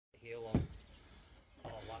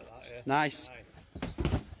yeah. Nice.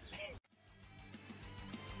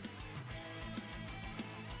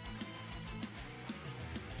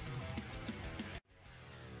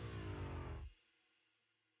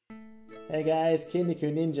 Hey guys, Kinniku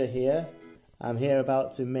Ninja here. I'm here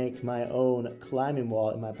about to make my own climbing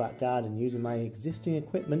wall in my back garden using my existing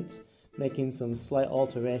equipment, making some slight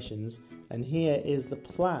alterations, and here is the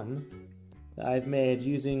plan that I've made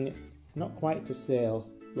using not quite to scale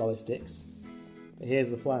lolly sticks, but here's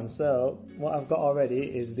the plan. So what I've got already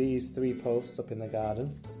is these 3 posts up in the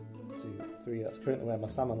garden, 2, 3, that's currently where my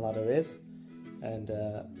salmon ladder is, and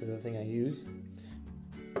the other thing I use.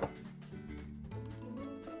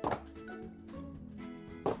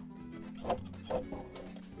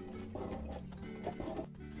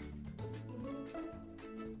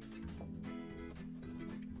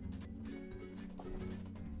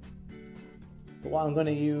 But what I'm going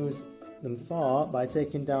to use them for, by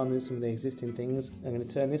taking down some of the existing things, I'm going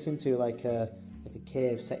to turn this into like a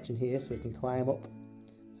cave section here so we can climb up,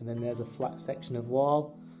 and then there's a flat section of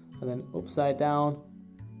wall, and then upside down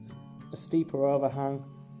a steeper overhang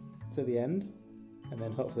to the end, and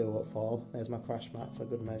then hopefully it won't fall. There's my crash mat for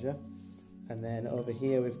good measure, and then over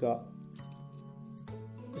here we've got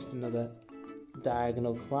just another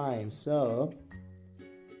diagonal climb. So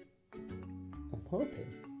I'm hoping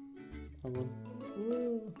I'm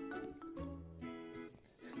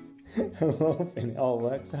hoping it all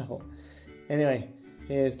works out. Anyway,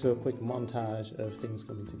 here's to a quick montage of things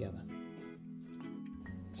coming together.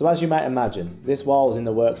 So as you might imagine, this wall was in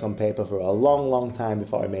the works on paper for a long time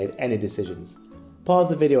before I made any decisions. Pause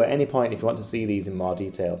the video at any point if you want to see these in more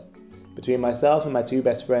detail. Between myself and my 2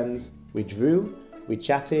 best friends, we drew, we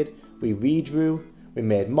chatted, we redrew, we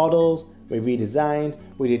made models, we redesigned,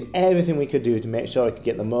 we did everything we could do to make sure we could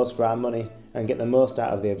get the most for our money and get the most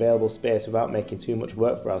out of the available space without making too much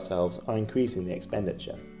work for ourselves or increasing the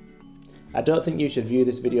expenditure. I don't think you should view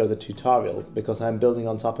this video as a tutorial because I'm building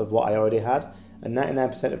on top of what I already had, and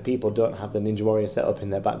 99% of people don't have the Ninja Warrior setup in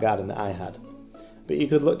their back garden that I had. But you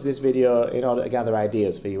could look to this video in order to gather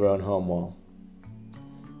ideas for your own home wall.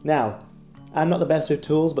 Now, I'm not the best with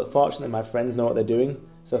tools, but fortunately my friends know what they're doing,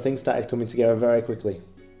 so things started coming together very quickly.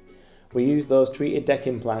 We used those treated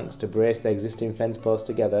decking planks to brace the existing fence posts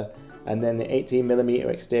together, and then the 18mm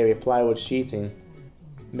exterior plywood sheeting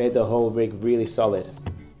made the whole rig really solid.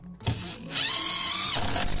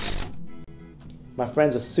 My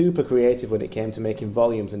friends were super creative when it came to making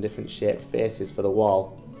volumes and different shaped faces for the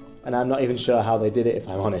wall, and I'm not even sure how they did it if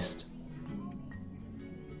I'm honest.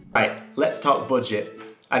 Right, let's talk budget.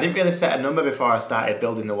 I didn't really set a number before I started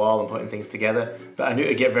building the wall and putting things together, but I knew it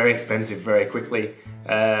would get very expensive very quickly.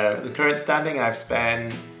 The current standing, I've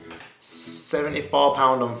spent £74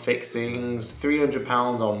 on fixings,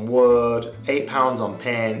 £300 on wood, £8 on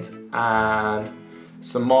paint, and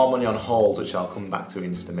some more money on holes, which I'll come back to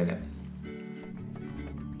in just a minute.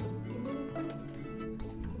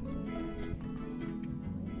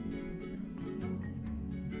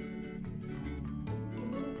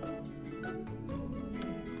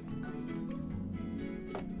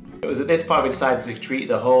 It was at this point we decided to treat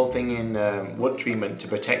the whole thing in wood treatment to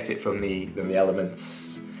protect it from the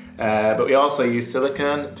elements. But we also used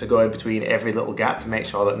silicone to go in between every little gap to make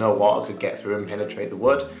sure that no water could get through and penetrate the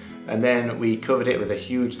wood. And then we covered it with a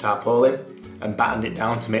huge tarpaulin and battened it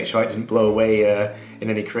down to make sure it didn't blow away in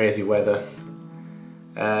any crazy weather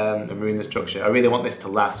and ruin the structure. I really want this to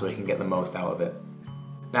last so we can get the most out of it.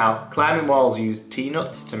 Now, climbing walls use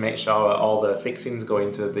T-nuts to make sure all the fixings go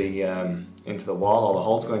into the wall, all the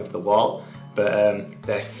holes go into the wall, but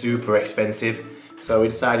they're super expensive. So we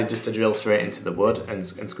decided just to drill straight into the wood and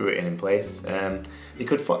screw it in place. You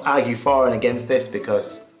could argue for and against this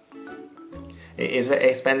because it is very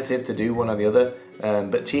expensive to do one or the other,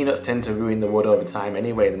 but T-nuts tend to ruin the wood over time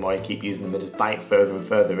anyway. The more you keep using them, they just bite further and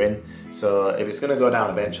further in. So if it's going to go down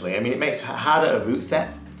eventually, I mean, it makes it harder to root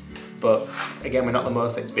set, but again, we're not the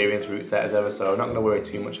most experienced root setters ever, so I'm not going to worry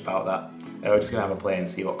too much about that. We're just going to have a play and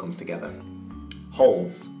see what comes together.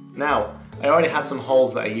 Holes. Now, I already had some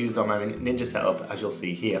holes that I used on my Ninja setup, as you'll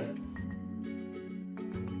see here.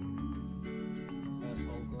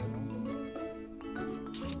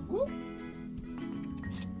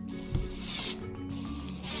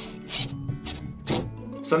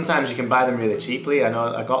 Sometimes you can buy them really cheaply. I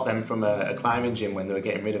know I got them from a climbing gym when they were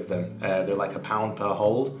getting rid of them. They're like £1 per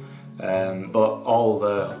hold, but all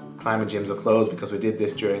the climbing gyms are closed because we did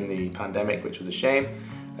this during the pandemic, which was a shame.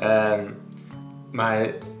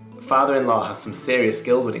 My father-in-law has some serious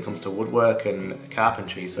skills when it comes to woodwork and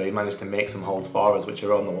carpentry, so he managed to make some holes for us, which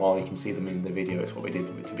are on the wall. You can see them in the video. It's what we did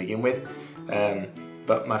to begin with.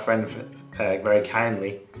 But my friend very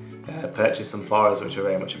kindly purchased some for us, which I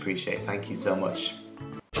very much appreciate. Thank you so much.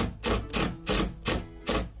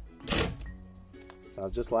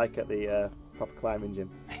 Sounds just like at the proper climbing gym.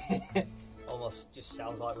 Almost just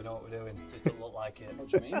sounds like we know what we're doing, just doesn't look like it. What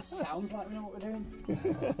do you mean? Sounds like we know what we're doing.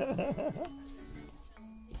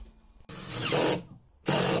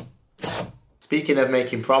 Speaking of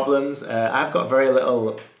making problems, I've got very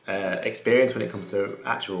little experience when it comes to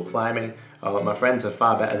actual climbing. My friends are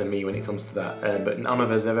far better than me when it comes to that, but none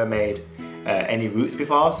of us ever made any routes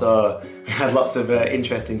before, so we had lots of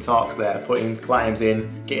interesting talks there, putting climbs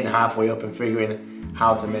in, getting halfway up and figuring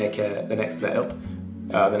how to make the next setup.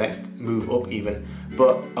 The next move up even,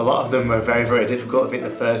 but a lot of them were very, very difficult. I think the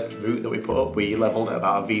first route that we put up, we leveled at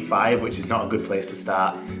about a V5, which is not a good place to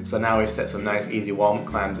start. So now we've set some nice easy warm-up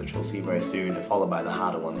climbs, which we'll see very soon, followed by the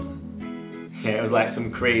harder ones. Yeah, it was like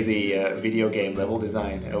some crazy video game level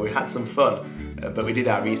design. We had some fun, but we did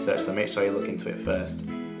our research, so make sure you look into it first.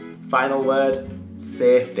 Final word,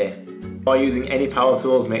 safety. Before using any power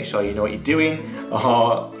tools, make sure you know what you're doing,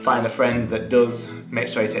 or find a friend that does. Make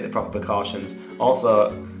sure you take the proper precautions.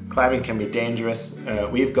 Also, climbing can be dangerous.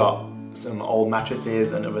 We've got some old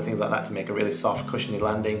mattresses and other things like that to make a really soft, cushiony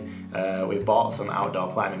landing. We've bought some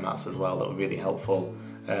outdoor climbing mats as well that were really helpful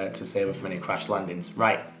to save us from any crash landings.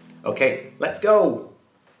 Right, okay, let's go!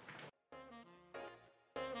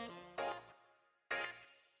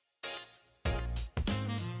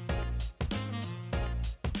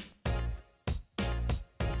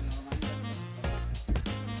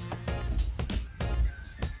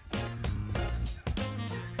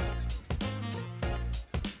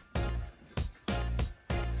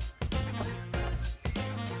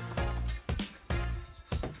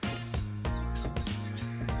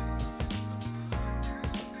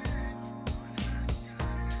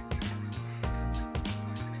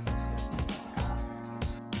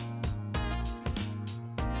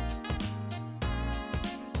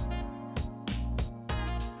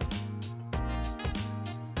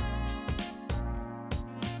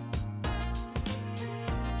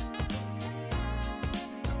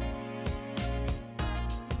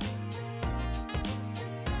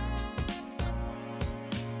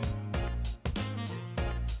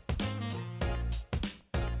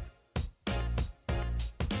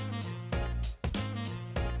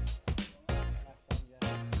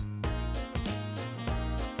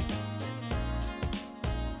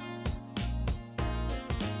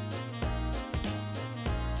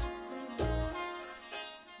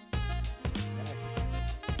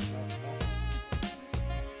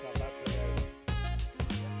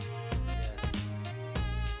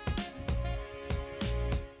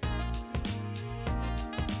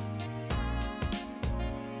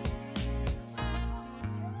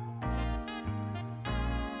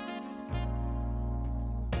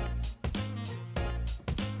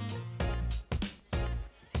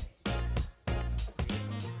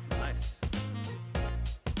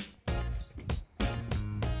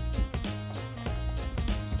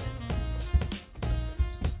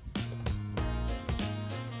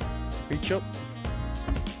 Reach up.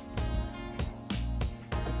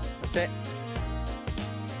 That's it.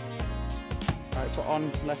 Right foot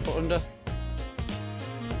on, left foot under.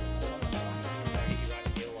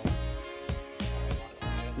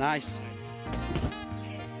 Nice.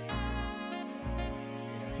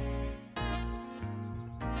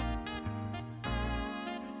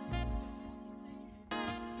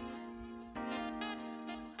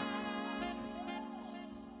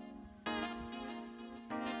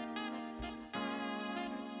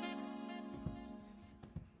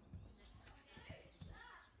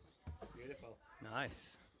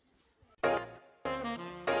 Nice.